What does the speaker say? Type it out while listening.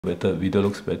Better, video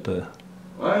looks better.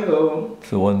 Milo.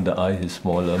 So one, the eye is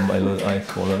smaller, Milo's eye is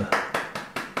smaller.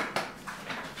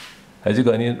 Has he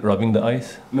got any rubbing the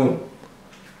eyes? No.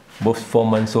 Both 4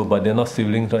 months old, but they're not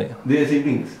siblings, right? They are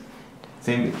siblings.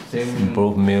 Same.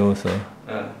 Both males.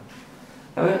 Come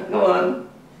on.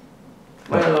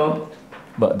 Milo.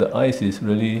 But the eyes is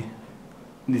really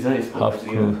This one is half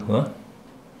closed, huh?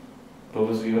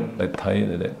 Purposely one. Like tired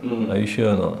like that. Are you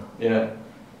sure or not? Yeah.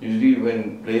 Usually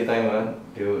when playtime,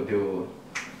 they'll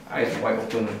eyes wide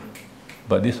open.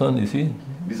 But this one, you see?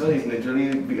 This one is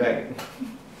naturally big eye.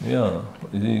 Yeah,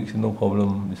 you see, no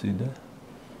problem, you see there?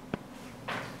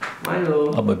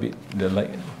 Milo. Up a bit, the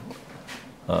light.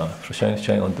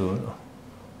 Shine onto,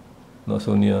 not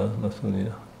so near.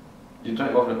 You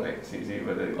try off the light, see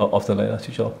whether... Off the light,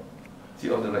 switch off.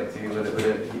 See off the light, see whether...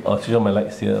 Switch off my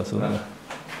lights here also.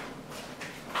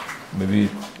 Maybe...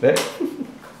 There?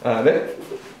 There?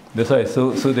 That's why,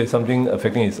 so there's something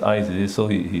affecting his eyes, is it? So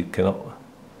he cannot...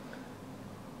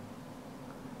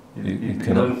 You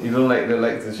don't like the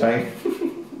light to shine?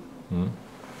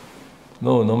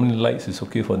 No, normally lights is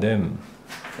okay for them.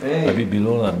 Hey. A bit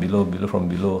below, from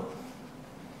below.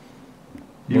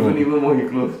 Even more you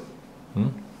close.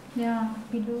 Yeah,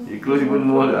 below. You close even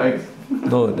more the eyes.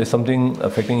 No, there's something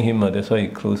affecting him, that's why he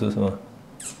closes.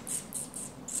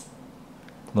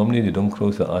 Normally they don't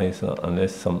close the eyes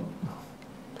unless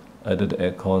either the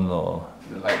aircon or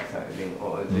the lights, I think,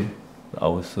 or is it? the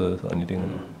ulcers or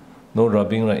anything. No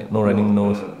rubbing, right? No running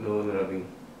nose. No rubbing.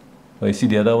 Oh, you see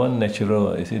the other one,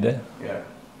 natural, is it there? Yeah.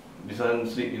 This one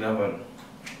sleep enough one.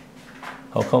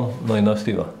 How come not enough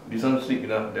sleep? This one sleep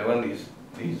enough. That one is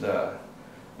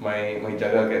my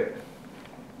jaga cat.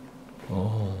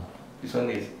 Oh. This one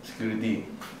is security.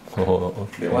 Oh,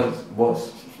 okay. That one is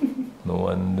boss. No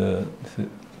wonder.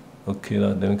 Okay,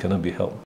 then cannot be helped.